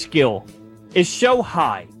and his skill is so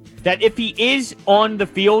high that if he is on the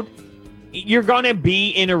field, you're going to be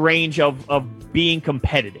in a range of being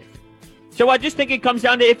competitive. So I just think it comes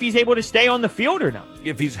down to if he's able to stay on the field or not.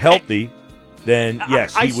 If he's healthy, then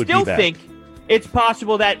yes, he would be back. I still think it's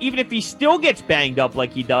possible that even if he still gets banged up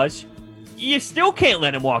like he does, you still can't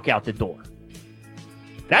let him walk out the door.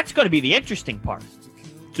 That's going to be the interesting part.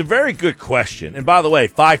 It's a very good question. And by the way,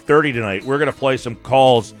 5:30 tonight, we're going to play some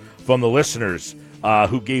calls from the listeners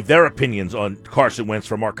who gave their opinions on Carson Wentz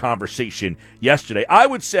from our conversation yesterday. I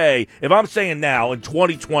would say, if I'm saying now, in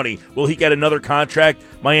 2020, will he get another contract?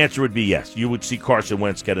 My answer would be yes. You would see Carson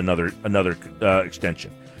Wentz get another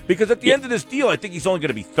extension. Because at the end of this deal, I think he's only going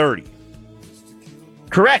to be 30.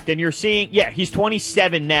 Correct. And you're seeing, he's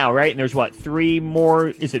 27 now, right? And there's, 3 more?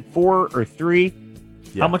 Is it 4 or 3?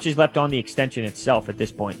 Yeah. How much is left on the extension itself at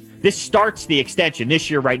this point? This starts the extension. This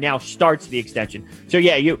year right now starts the extension. So,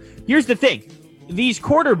 here's the thing. These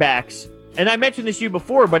quarterbacks, and I mentioned this to you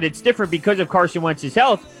before, but it's different because of Carson Wentz's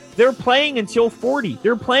health. they're playing until 40.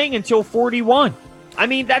 They're playing until 41. I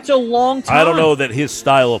mean, that's a long time. I don't know that his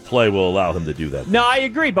style of play will allow him to do that. No, I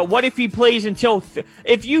agree. But what if he plays until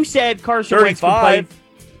if you said Carson Wentz can play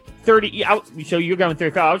 30, so you're going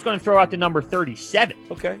 35. I was going to throw out the number 37.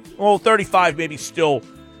 Okay. Well, 35 maybe still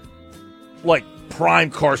like prime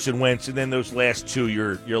Carson Wentz, and then those last two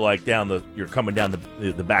you're like you're coming down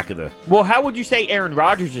the back of the. Well, how would you say Aaron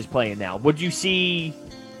Rodgers is playing now? Would you see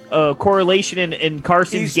a correlation in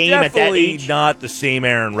Carson's game at that age? He's definitely not the same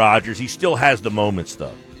Aaron Rodgers. He still has the moments,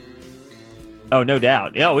 though. Oh, no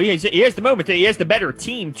doubt. No, he has the moment. He has the better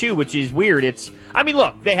team, too, which is weird.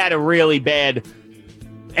 Look, they had a really bad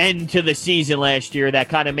end to the season last year. That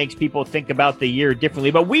kind of makes people think about the year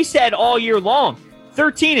differently. But we said all year long,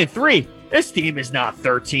 13-3. This team is not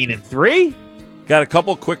 13-3. Got a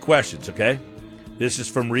couple quick questions, okay? This is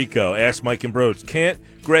from Rico. Ask Mike and Brodes. Can't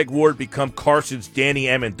Greg Ward become Carson's Danny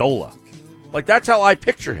Amendola? Like, that's how I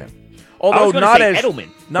picture him. Although not as Edelman,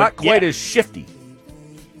 not quite as shifty.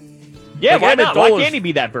 Yeah, like why not? Why can't he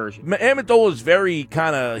be that version? Amendola is very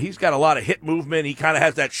he's got a lot of hip movement. He kind of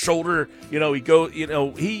has that shoulder,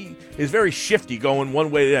 he is very shifty going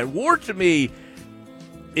one way to that. Ward, to me,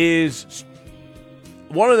 is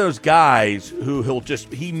one of those guys who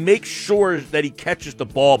he makes sure that he catches the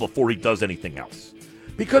ball before he does anything else.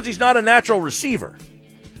 Because he's not a natural receiver.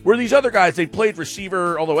 Where these other guys, they played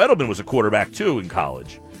receiver, although Edelman was a quarterback too in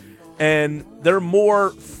college. And they're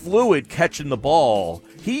more fluid catching the ball.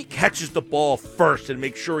 He catches the ball first and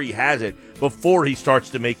makes sure he has it before he starts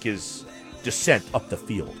to make his descent up the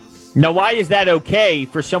field. Now, why is that okay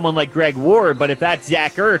for someone like Greg Ward? But if that's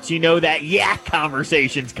Zach Ertz, you know that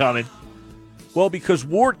conversation's coming. Well, because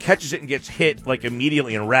Ward catches it and gets hit like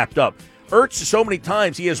immediately and wrapped up. Ertz, so many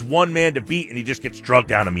times, he has one man to beat and he just gets drugged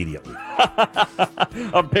down immediately.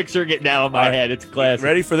 I'm picturing it now in my head. It's classic.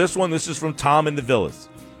 Ready for this one? This is from Tom in the Villas.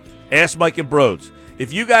 Ask Mike and Brodes.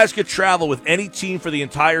 If you guys could travel with any team for the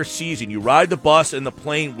entire season, you ride the bus and the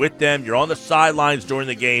plane with them, you're on the sidelines during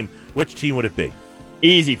the game, which team would it be?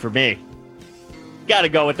 Easy for me. Got to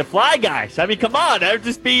go with the Fly Guys. I mean, come on.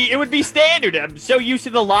 It would be standard. I'm so used to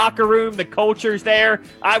the locker room. The culture's there.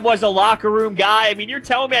 I was a locker room guy. I mean, you're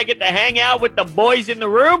telling me I get to hang out with the boys in the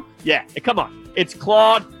room? Yeah, come on. It's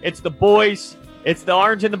Claude. It's the boys. It's the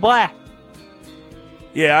orange and the black.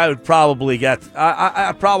 Yeah, I would probably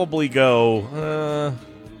I'd probably go,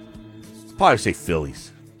 probably say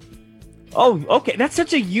Phillies. Oh, okay. That's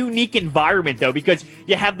such a unique environment, though, because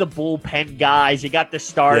you have the bullpen guys. You got the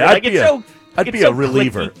starter. Yeah, I'd be a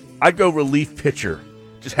reliever. Clicky. I'd go relief pitcher.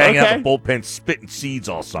 Just hang out the bullpen, spitting seeds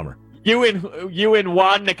all summer. You and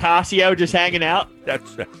Juan Nicasio just hanging out?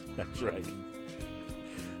 That's right.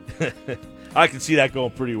 I can see that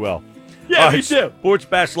going pretty well. Yeah, me too. Sports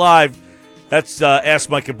Bash Live. That's Ask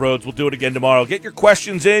Mike and Brodes. We'll do it again tomorrow. Get your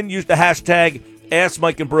questions in. Use the hashtag Ask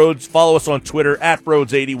Mike and Brodes. Follow us on Twitter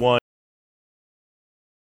 @Brodes81.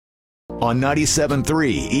 On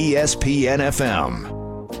 97.3 ESPN FM.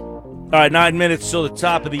 All right, 9 minutes till the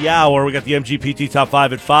top of the hour. We got the MGPT Top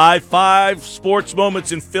 5 at 5. 5 sports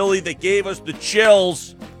moments in Philly that gave us the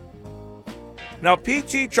chills. Now,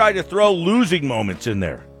 PT tried to throw losing moments in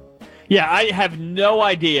there. Yeah, I have no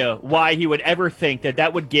idea why he would ever think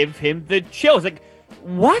that would give him the chills. Like,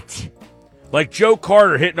 what? Like Joe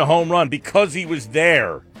Carter hitting a home run because he was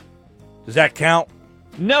there. Does that count?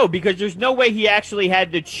 No, because there's no way he actually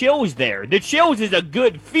had the chills there. The chills is a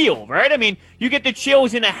good feel, right? I mean, you get the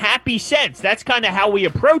chills in a happy sense. That's kind of how we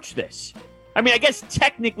approach this. I mean, I guess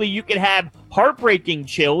technically you could have heartbreaking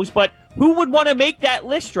chills, but who would want to make that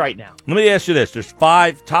list right now? Let me ask you this. There's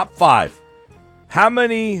top 5. How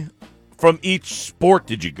many from each sport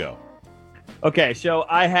did you go? Okay, so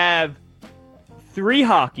I have 3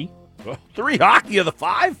 hockey. 3 hockey of the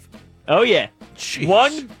 5? Oh, yeah.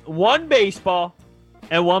 Jeez. One baseball.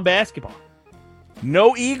 And 1 basketball.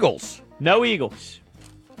 No Eagles. No Eagles.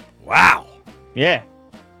 Wow. Yeah.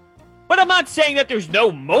 But I'm not saying that there's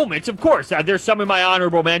no moments. Of course, there's some in my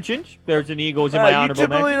honorable mentions. There's an Eagles in my honorable mentions. You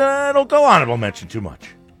typically don't go honorable mention too much.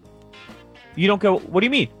 You don't go. What do you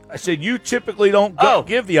mean? I said you typically don't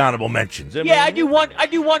give the honorable mentions. I do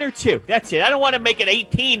one or two. That's it. I don't want to make it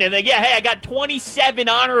 18 and then I got 27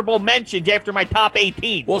 honorable mentions after my top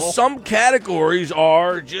 18. Well, some categories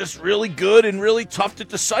are just really good and really tough to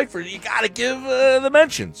decipher. You got to give the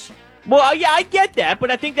mentions. Well, yeah, I get that,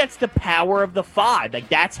 but I think that's the power of the 5. Like,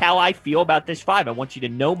 that's how I feel about this 5. I want you to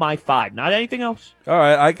know my 5, not anything else. All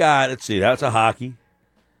right, I got it. Let's see. That's a hockey.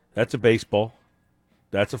 That's a baseball.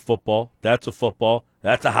 That's a football. That's a football.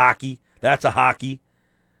 That's a hockey. That's a hockey.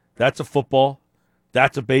 That's a football.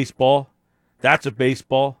 That's a baseball. That's a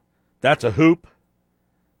baseball. That's a hoop.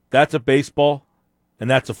 That's a baseball. and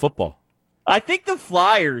that's a football. I think the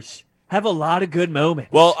Flyers have a lot of good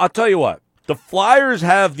moments. Well, I'll tell you what. The Flyers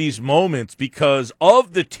have these moments because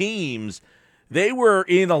of the teams. They were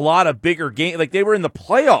in a lot of bigger games. Like, they were in the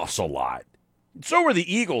playoffs a lot. So were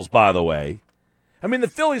the Eagles, by the way. I mean, the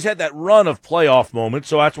Phillies had that run of playoff moments,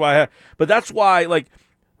 so that's why. But that's why, like,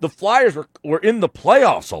 the Flyers were in the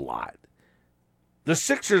playoffs a lot. The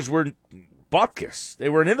Sixers were bupkis. They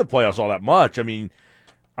weren't in the playoffs all that much. I mean,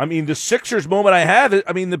 the Sixers moment I have,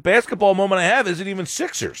 the basketball moment I have isn't even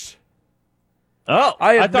Sixers. Oh,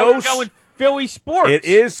 I thought we were going Philly sports. It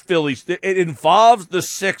is Philly. It involves the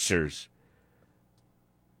Sixers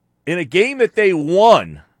in a game that they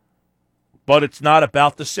won. But it's not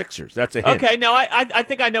about the Sixers. That's a hint. Okay, no, I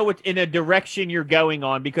think I know what in a direction you're going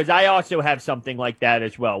on, because I also have something like that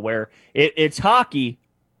as well, where it's hockey,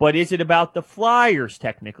 but is it about the Flyers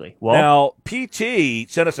technically? Well, now, PT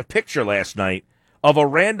sent us a picture last night of a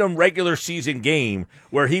random regular season game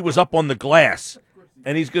where he was up on the glass,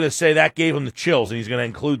 and he's going to say that gave him the chills, and he's going to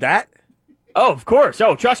include that? Oh, of course.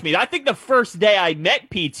 Oh, trust me. I think the first day I met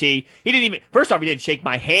PT, he didn't shake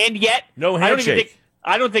my hand yet. No handshake.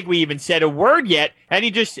 I don't think we even said a word yet, and he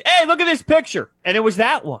just, hey, look at this picture, and it was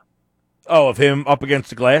that one. Oh, of him up against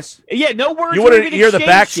the glass? Yeah, no words. You want to hear the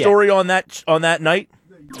backstory on that night?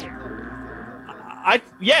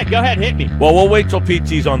 Yeah, go ahead, hit me. Well, we'll wait till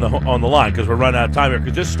PT's on the line because we're running out of time here.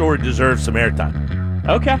 Because this story deserves some airtime.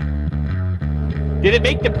 Okay. Did it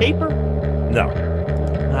make the paper? No.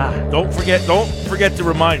 Don't forget to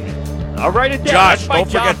remind me. I'll write it down. Josh, don't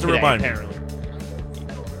forget to remind me.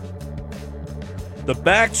 The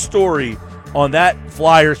backstory on that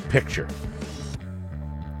Flyers picture.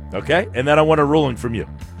 Okay? And then I want a ruling from you.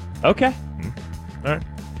 Okay. All right.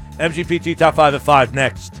 MGPT Top 5 at 5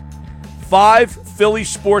 next. 5 Philly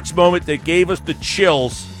sports moment that gave us the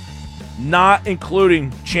chills, not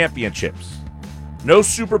including championships. No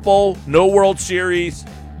Super Bowl, no World Series,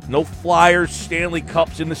 no Flyers, Stanley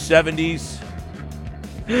Cups in the 70s.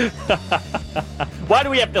 Why do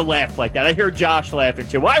we have to laugh like that? I hear Josh laughing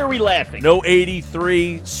too. Why are we laughing? No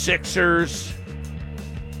 83 Sixers.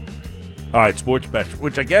 All right, Sports Bash,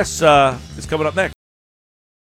 which I guess is coming up next.